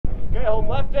hold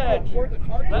left edge.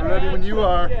 Ready when you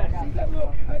are.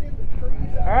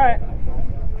 All right.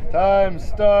 Time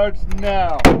starts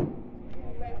now.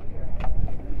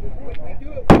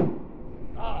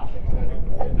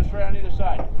 Just right on either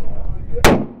side.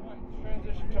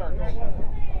 Transition targets.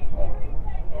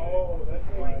 Oh, that's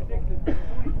right.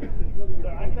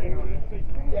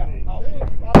 Yeah,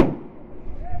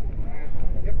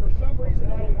 if for some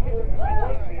reason I would hear it,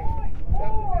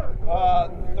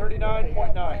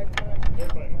 39.9.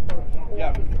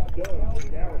 Yeah.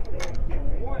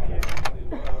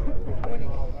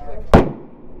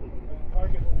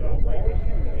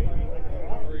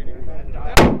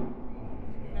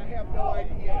 I have no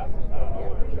idea.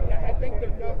 I think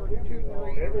they're numbered 2, 3, 4.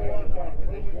 And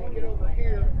then when you get over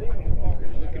here, looking at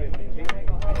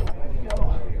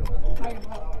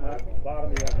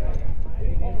Bottom of the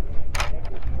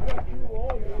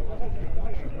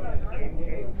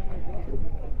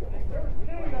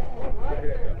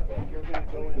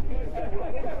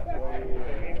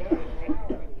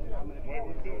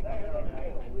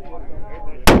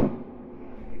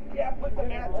yeah, put the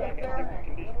mats up there.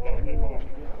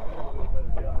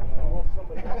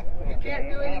 You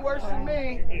can't do any worse than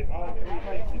me.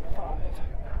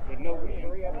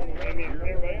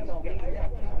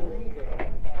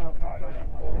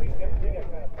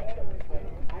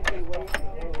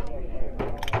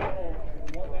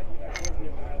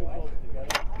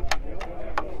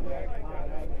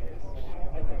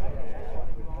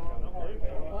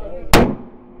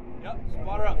 Yep,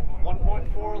 spotter up.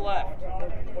 1.4 left.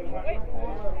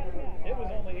 It was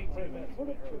only 18 minutes.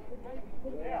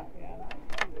 Yeah.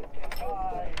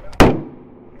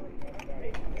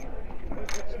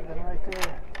 Right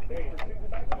there.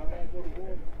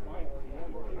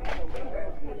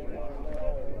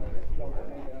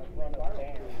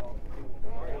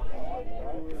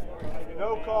 No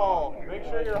call. Make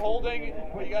sure you're holding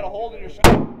what you got to hold in your shot.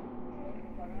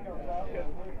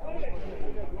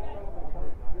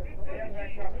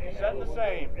 Set the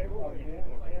same.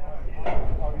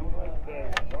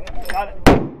 Got it.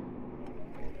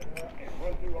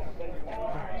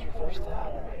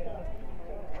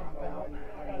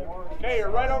 Okay,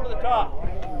 you're right over the top.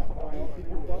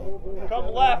 Come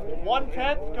left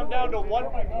 1/10, come down to 1,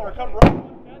 or come right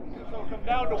 1/10, so come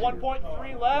down to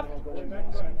 1.3 left.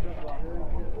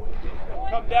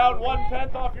 Come down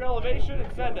 1/10 off your elevation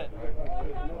and send it.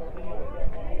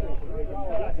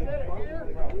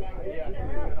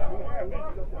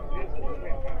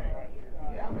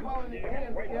 Yeah, I'm calling it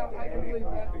in. Yeah, I can believe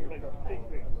that.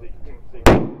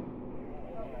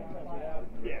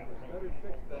 Yeah.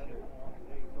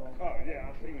 Oh, yeah,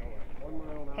 I've seen that.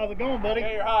 How's it going, buddy?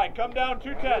 Okay, you're high. Come down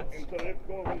 2/10. So it's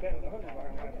going down to 100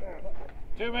 right now.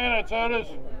 2 minutes, Otis.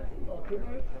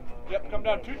 Yep, come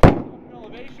down 2/10 off your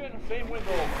elevation, same wind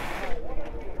hold.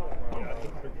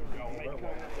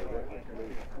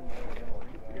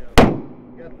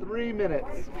 Got 3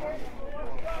 minutes.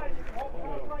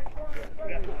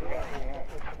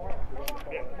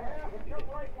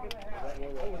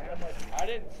 I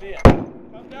didn't see it.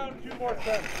 Come down 2 more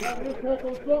tenths.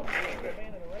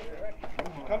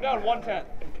 Come down 1/10.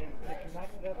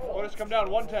 Otis, come down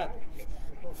 1/10.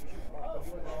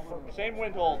 Same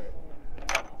wind hold.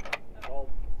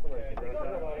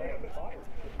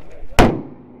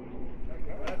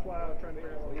 That's why I was trying to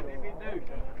figure out what you need me to do.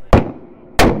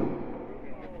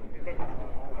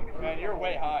 Man, you're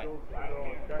way high.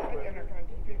 They're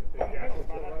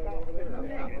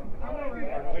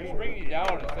just bringing you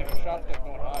down. It's like your shot's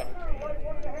going high.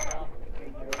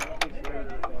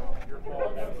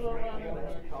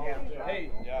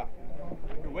 Hey, yeah.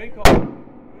 Your wake call.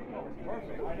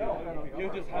 Perfect. I know.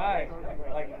 You're just high.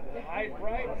 Like high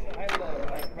right, high low.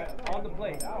 Like on the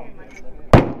plate.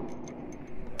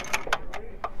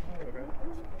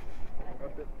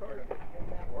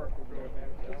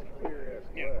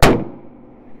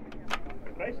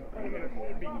 Basically,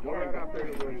 it'd be right out there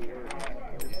where you're.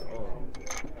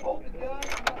 Hold the gun.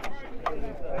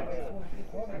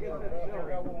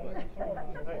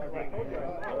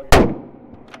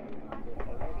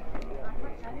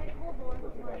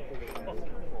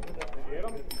 Get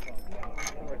them?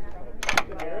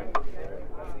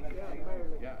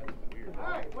 Yeah, it's weird. All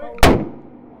right, wait.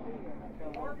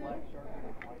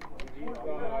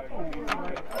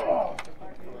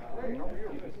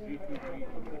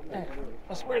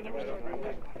 I swear there was no.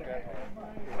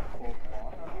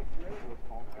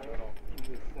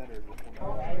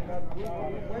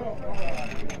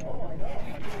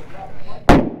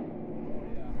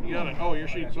 You got it. Oh, you're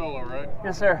shooting solo, right?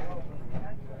 Yes, sir.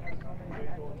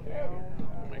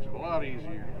 Makes it a lot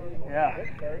easier. Yeah.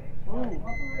 The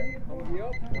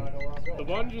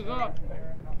lunge is up.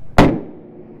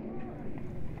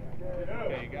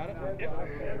 Okay, you got it? Yep.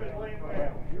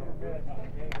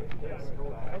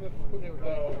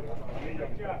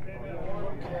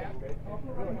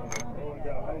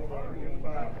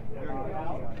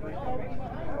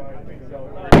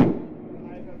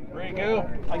 Ready to go?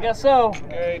 I guess so.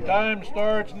 Okay, time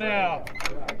starts now.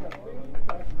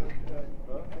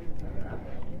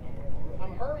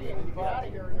 I'm hurrying to get out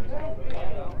of here.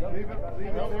 Leave it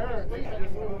there.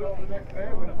 Just move it to the next day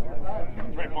when it's your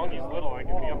time. Right, Monkey's little. I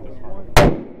can be up this far.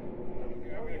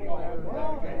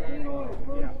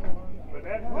 But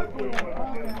that's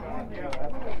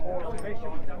elevation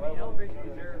was there.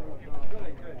 It was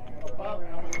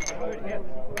really good.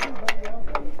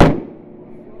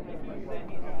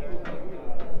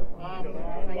 I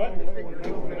need to figure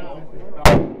something out.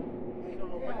 So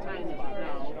what time is it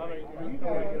now? I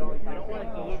don't want to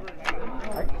deliver it.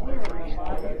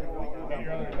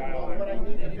 What I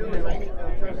need to do is I need to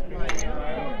adjust my date.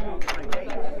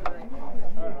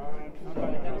 I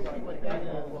gotta see what that is.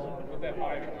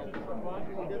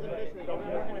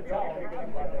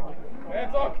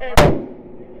 It's okay.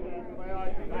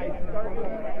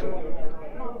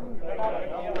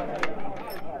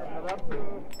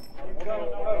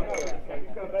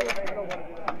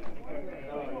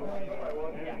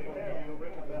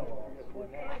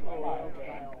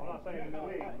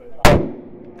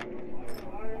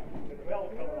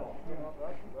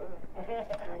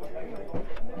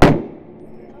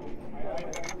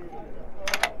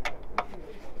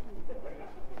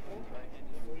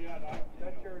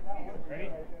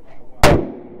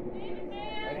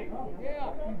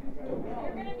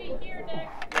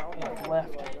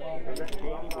 Left.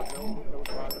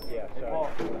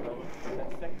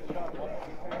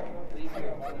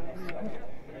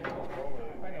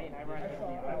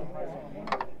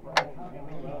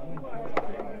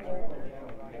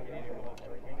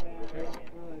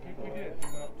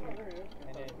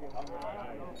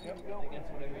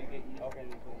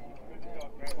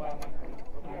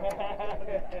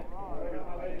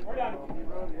 We're done.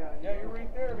 Yeah, you're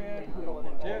right there, man.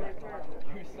 Dude,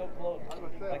 you're so close.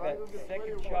 Like that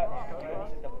second shot, you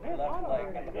almost hit the left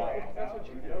leg at the bottom. That's what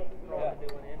you did. Yeah.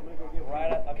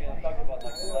 Right at, I mean, I'm talking about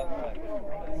like the left leg, the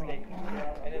stake.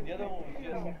 And then the other one was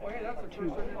just, oh yeah, that's the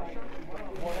first one.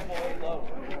 One MOA low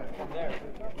from there.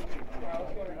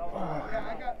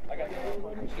 I got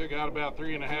Still got about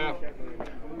 3.5.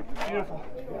 Beautiful.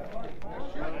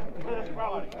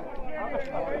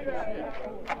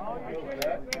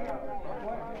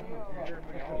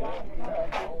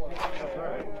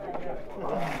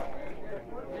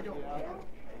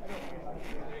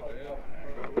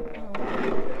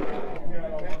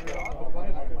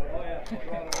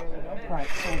 Right,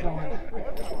 so we're going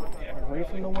away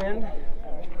from the wind.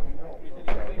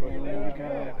 And then we go.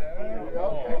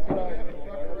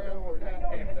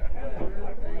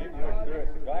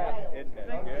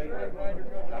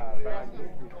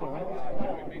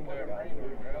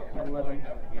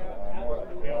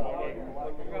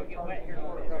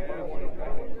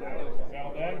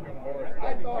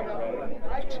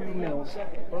 Two mills.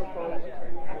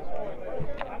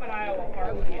 I'm an Iowa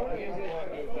Park kid.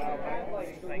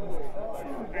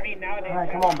 I mean, nowadays. All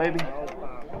right, come on, baby.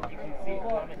 You can see it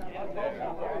coming.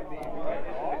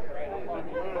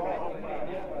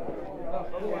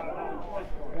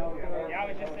 Yeah, I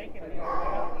was just thinking.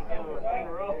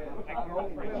 My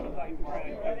girlfriend, she's like,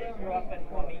 grew up in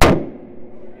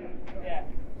yeah.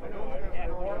 Yeah,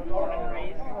 born and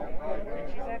raised.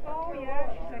 And she's like, oh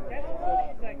yeah. She's like, that's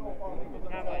cool. She's like,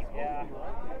 and I'm like, yeah.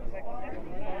 She's like,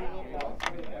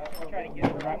 I'm trying to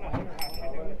get her. I'm not sure how she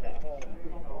do with that whole,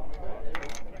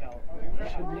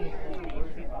 Should be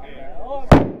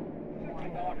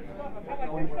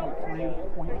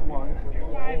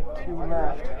 1.3.1. Two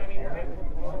left.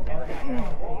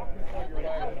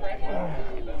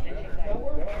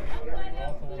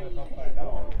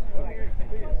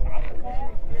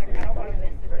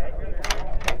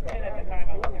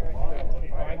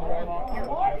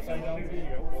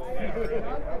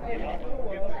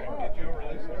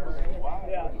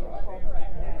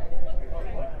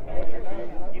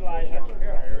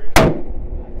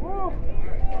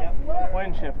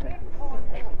 Wind shifting.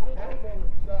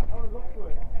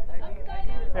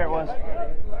 There it was.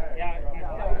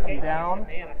 Down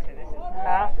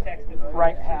half,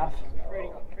 right half.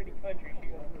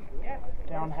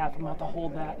 Down half. I'm about to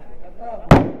hold that.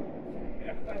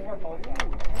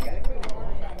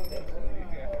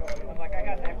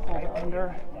 Hold it under a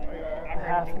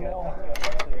half mil.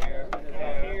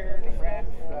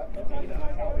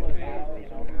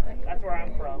 That's where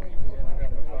I'm from.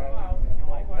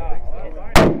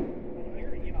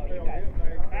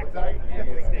 What's that? You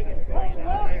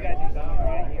guys do something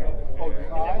right here. Oh, Is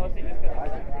that mostly just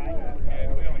because it's dry?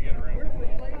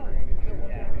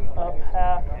 Up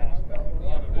half,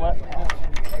 left half.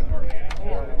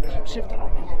 Keep shifting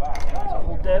on me. So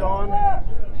hold dead on. But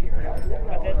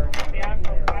then, see, I'm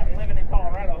living in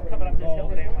Colorado, coming up this hill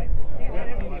today, I'm like,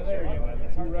 every once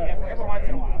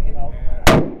in a while, you know.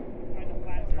 Find the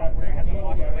flattest spot where it hasn't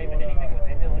washed away, but anything with the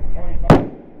hill, it's fine.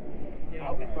 You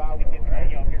know, if you're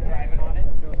driving on it.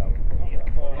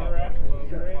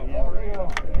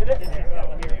 Hit it?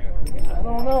 I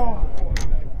don't know.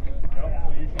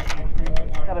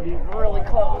 Gotta be really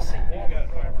close.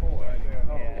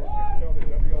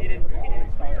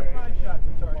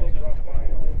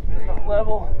 Not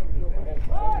level.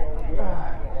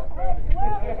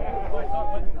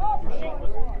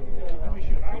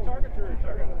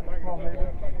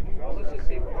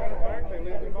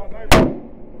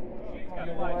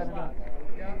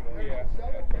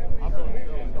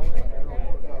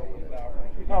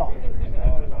 Oh.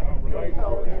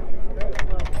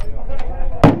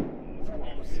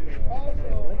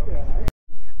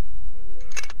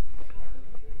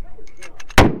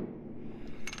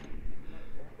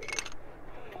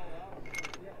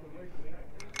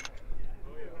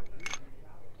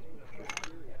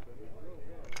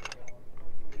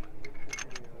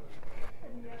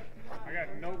 I got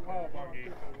no call,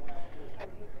 Bungie.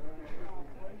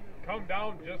 Come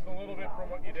down just a little bit from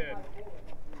what you did.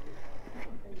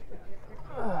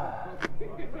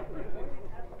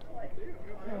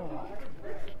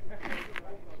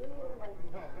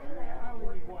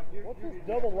 What's this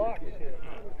double lock shit?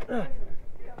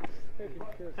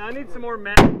 I need some more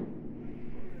mats.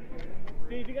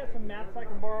 Steve, you got some mats I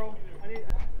can borrow? I need.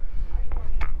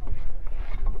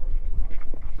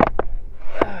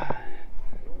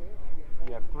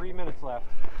 You have 3 minutes left.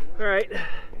 All right.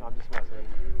 I'm just messing with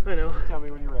you. I know. Tell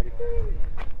me when you're ready.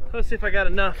 Let's see if I got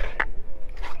enough.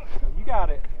 You got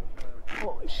it.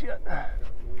 Holy shit.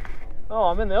 Oh,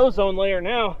 I'm in the ozone layer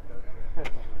now.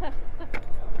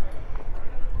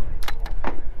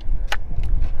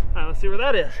 Alright, let's see where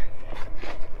that is.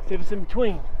 See if it's in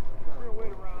between.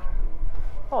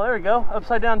 Oh, there we go.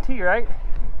 Upside down T, right?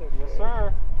 Yes,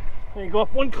 sir. Then you go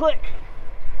up one click.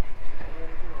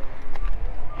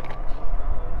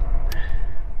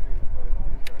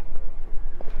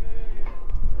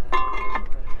 I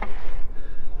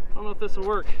don't know if this will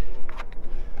work.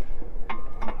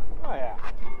 Oh, yeah.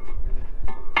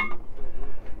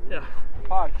 Yeah.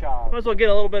 Pod job. Might as well get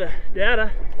a little bit of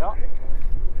data. Yep.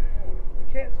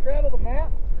 You can't straddle the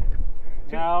mat?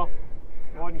 No,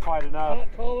 it wasn't quite enough.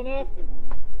 Not tall enough?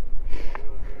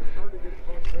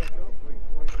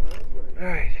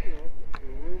 Alright.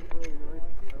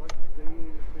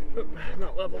 Oh,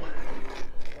 not level.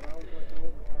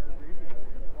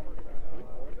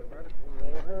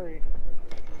 Hurry.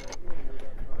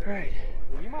 Alright.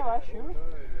 Were you my last shooter?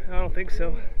 I don't think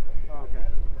so. Oh, okay.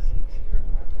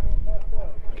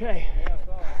 Okay.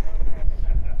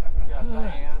 Yeah,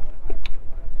 Diane.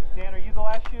 Dan, are you the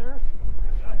last shooter?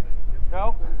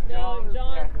 No? No,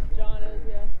 John. Okay. John is,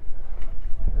 yeah.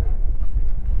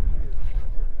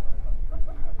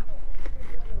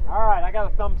 All right, I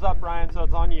got a thumbs up, Brian, so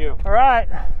it's on you. Alright.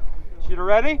 Shooter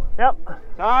ready? Yep.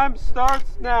 Time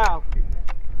starts now.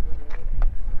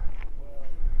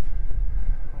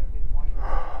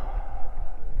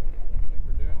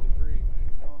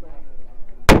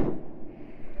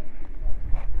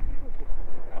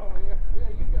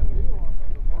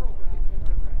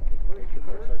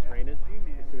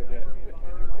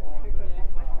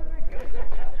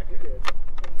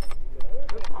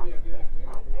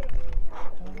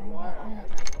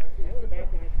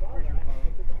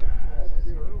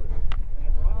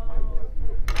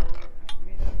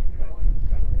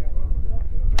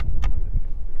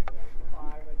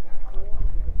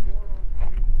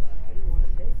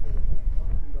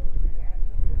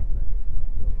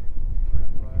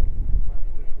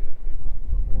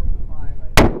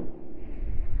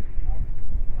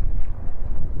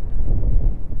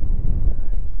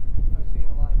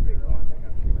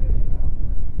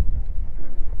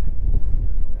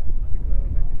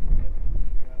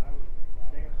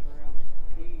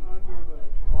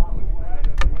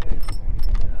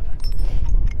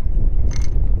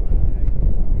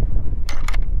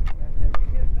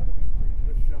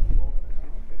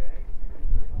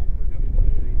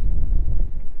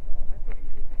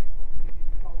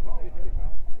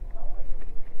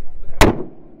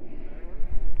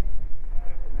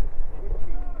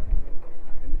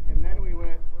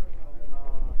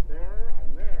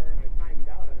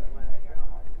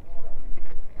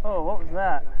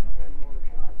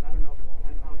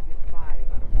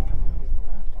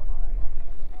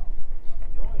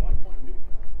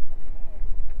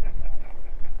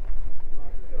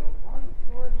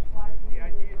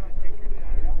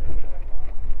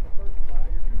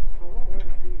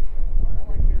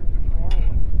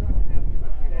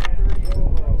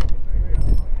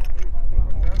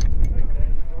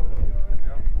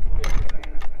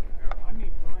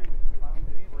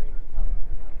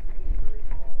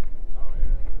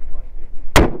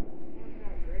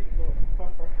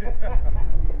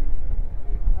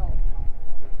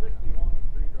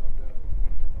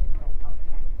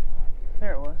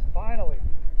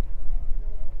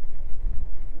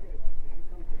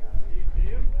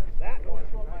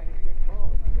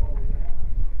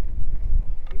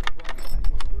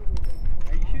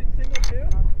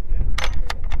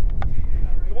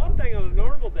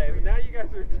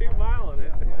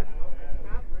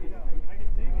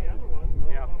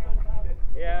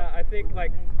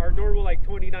 our normal like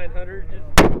 2900. Just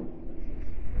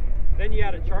then you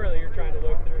add a Charlie you're trying to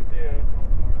look through too.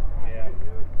 Yeah.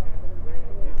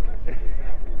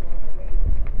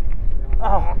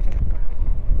 Oh.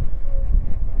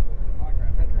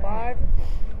 At 5.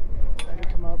 Tried to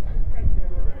come up.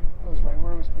 I was right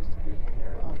where I was supposed to be.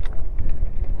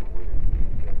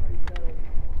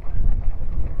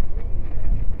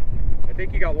 I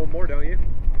think you got one more, don't you?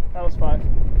 That was 5.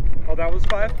 Oh, that was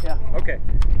 5? Yeah. Okay.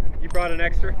 You brought an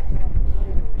extra?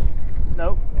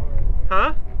 Nope.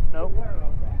 Huh? Nope.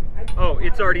 Oh,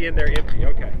 it's already in there empty.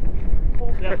 Okay.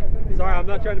 Yeah. Sorry, I'm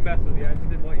not trying to mess with you. I just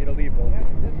didn't want you to leave one.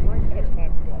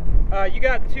 You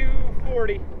got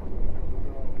 240.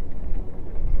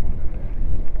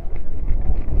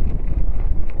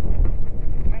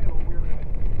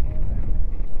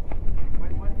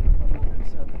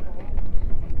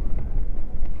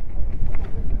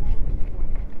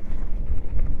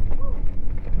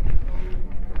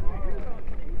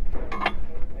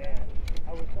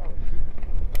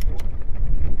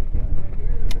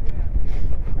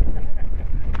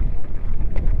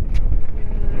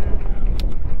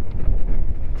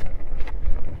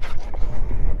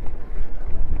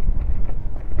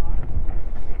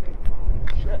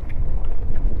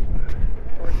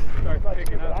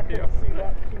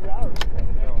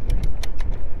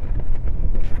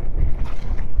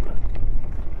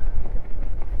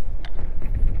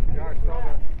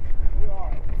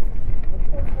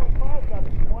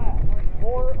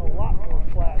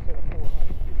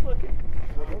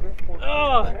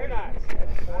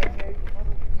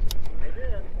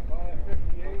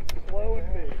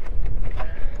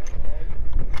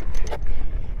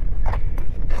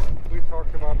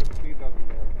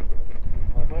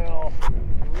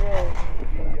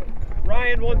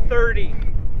 Ryan 130.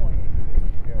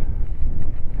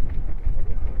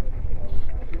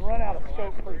 You run out of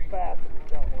scope pretty fast.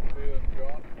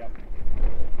 Yep.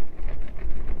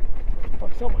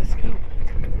 Fuck's on my scope.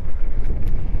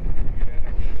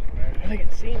 I think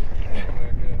it's seen.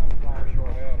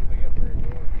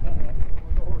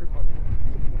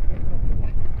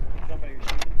 Somebody was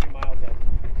shooting 2 miles that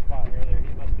spot earlier.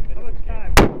 He must have been. How much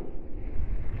time?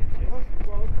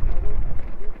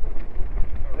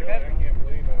 I can't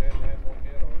believe I hadn't had one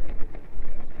hit already.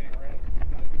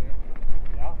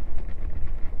 Yeah.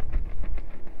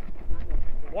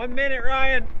 1 minute,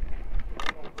 Ryan.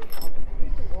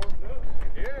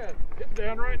 Yeah, it's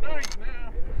downright nice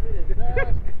now. It is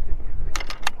nice.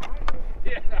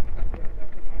 Yeah.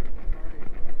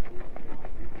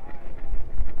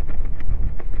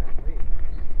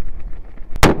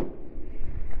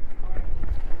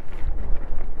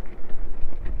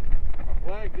 My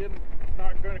flag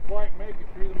not going to quite make it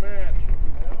through the match.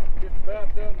 Just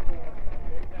about done for him.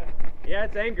 Yeah,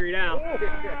 it's angry now.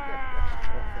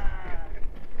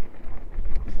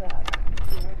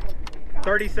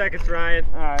 30 seconds, Ryan.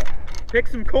 Alright. Pick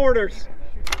some corners.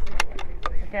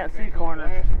 I can't see corners.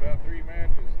 Last about 3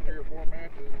 or 4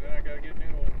 matches, and then I got to get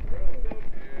new ones.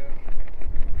 Yeah.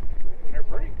 And they're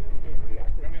pretty.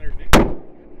 I mean, they're decent.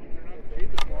 They're not the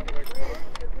cheapest ones I can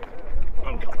buy.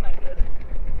 I'm coming that good.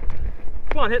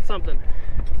 Come on, hit something.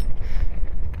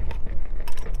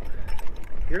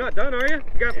 You're not done, are you?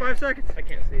 You got 5 seconds. I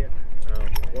can't see it. Oh.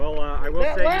 Well, I will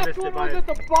That say you last missed one it by. was at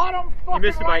the bottom fucking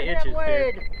missed it by right-hand inches,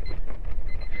 leg. dude.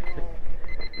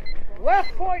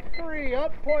 Left 0.3,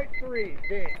 up 0.3.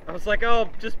 Dang. I was like, oh,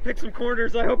 just pick some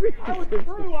corners. I hope you. I was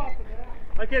through off of that.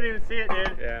 I can't even see it,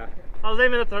 dude. Yeah. I was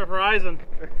aiming at the horizon.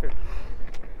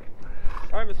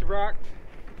 All right, Mr. Brock.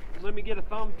 Let me get a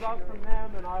thumbs up from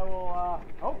them, and I will.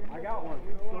 Oh, I got one.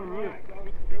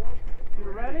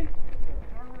 You ready?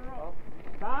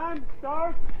 Time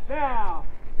starts now.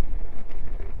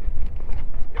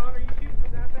 John, are you